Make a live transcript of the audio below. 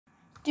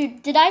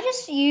Dude,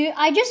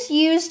 I just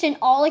used an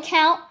all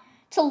account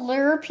to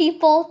lure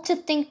people to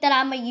think that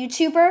I'm a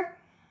YouTuber.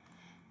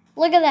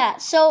 Look at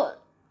that. So,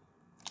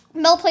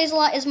 Mel Plays a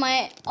Lot is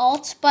my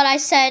alt, but I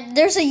said,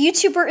 there's a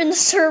YouTuber in the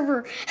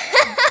server.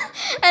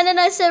 And then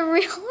I said,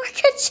 real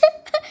kitchen.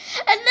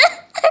 And then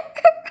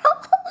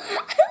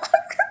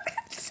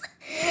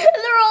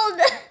they're all,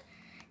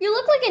 you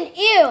look like an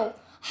ew.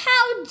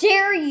 How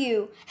dare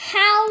you?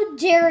 How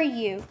dare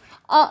you?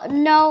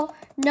 No,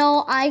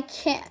 I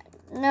can't.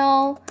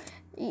 No,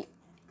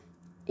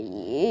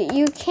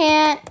 you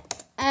can't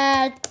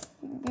add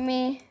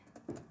me.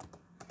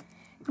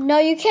 No,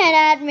 you can't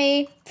add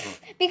me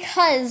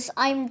because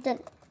I'm the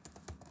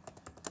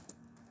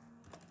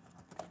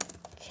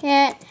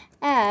can't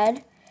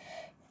add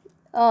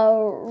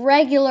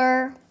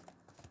regular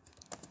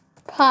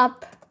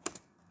pop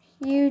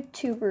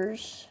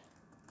YouTubers.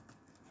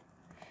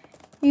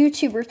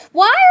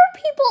 Why are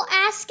people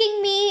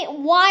asking me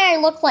why I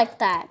look like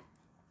that?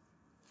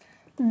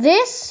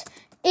 This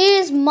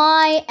is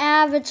my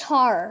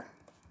avatar.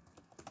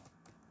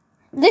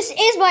 This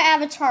is my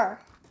avatar.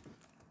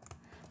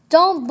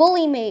 Don't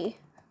bully me.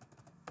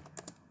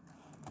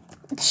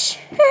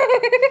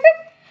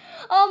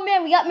 Oh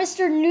man, we got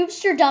Mr.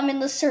 Noobsterdom in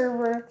the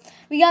server.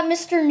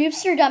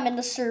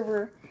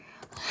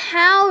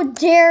 How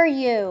dare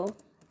you?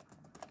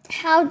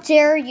 How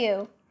dare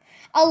you?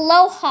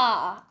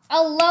 Aloha.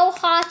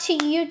 Aloha to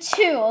you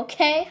too,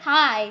 okay?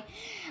 Hi.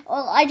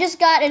 Well, I just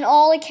got an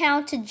all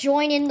account to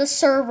join in the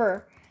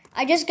server.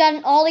 And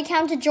then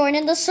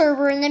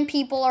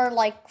people are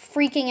like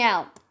freaking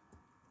out.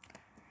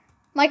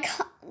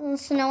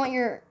 So now what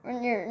your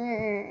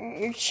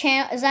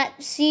channel is that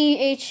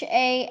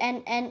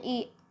CHANNEL?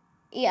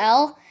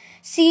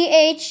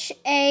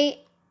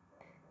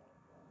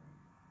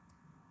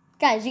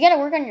 Guys, you gotta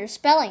work on your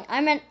spelling.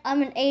 I'm a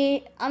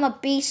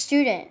B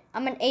student.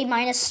 I'm an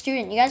A-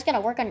 student. You guys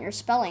gotta work on your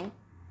spelling.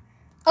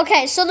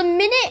 Okay, so the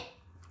minute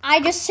I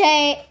just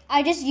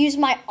use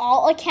my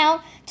alt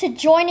account to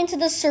join into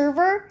the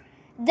server,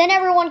 then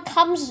everyone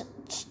comes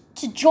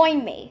to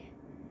join me.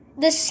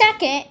 The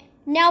second,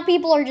 now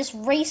people are just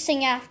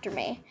racing after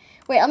me.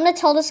 Wait, I'm gonna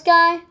tell this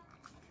guy.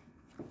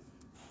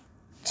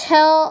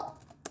 Tell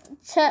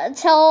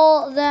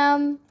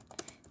them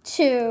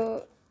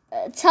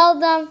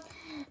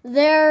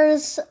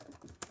there's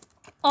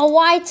a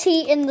YT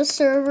in the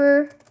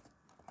server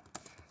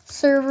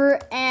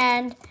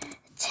and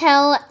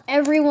tell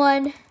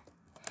everyone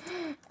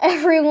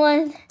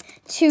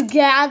to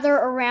gather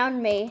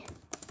around me.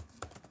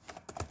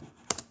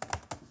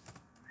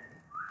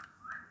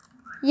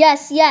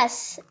 Yes,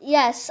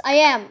 I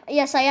am.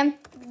 Yes,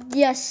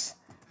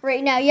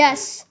 right now,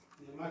 yes.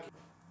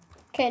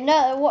 Okay,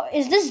 no, what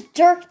is this?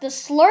 Dirk the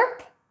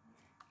Slurp?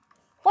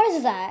 What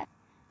is that?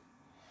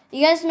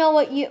 You guys know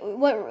what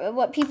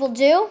people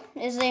do?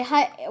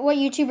 What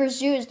YouTubers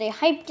do is they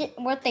hyped it.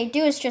 What they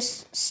do is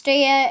just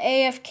stay at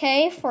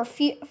AFK for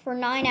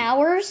 9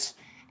 hours,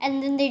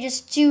 and then they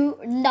just do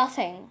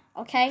nothing.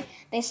 Okay,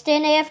 they stay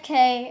in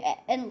AFK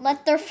and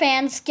let their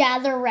fans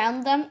gather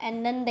around them,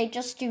 and then they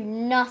just do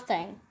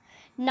nothing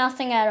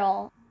at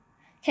all.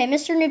 Okay,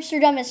 Mr.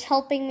 Noobsterdom is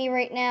helping me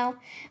right now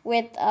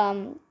with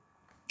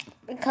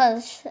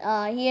because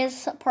he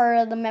is part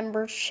of the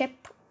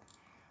membership.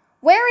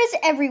 Where is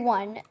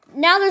everyone?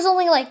 Now there's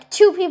only like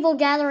 2 people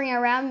gathering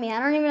around me. I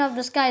don't even know if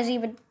this guy is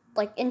even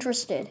like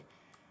interested.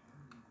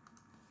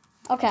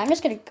 Okay, I'm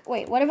just gonna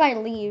wait. What if I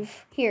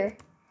leave here?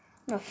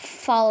 I'm gonna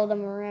follow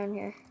them around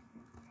here.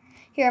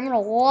 Here, I'm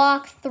gonna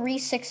walk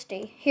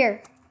 360.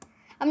 Here,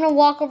 I'm gonna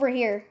walk over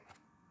here.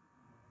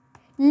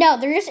 No,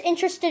 they're just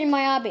interested in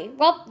my hobby.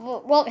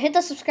 Well, hit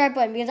the subscribe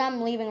button because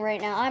I'm leaving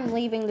right now. I'm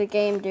leaving the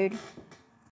game, dude.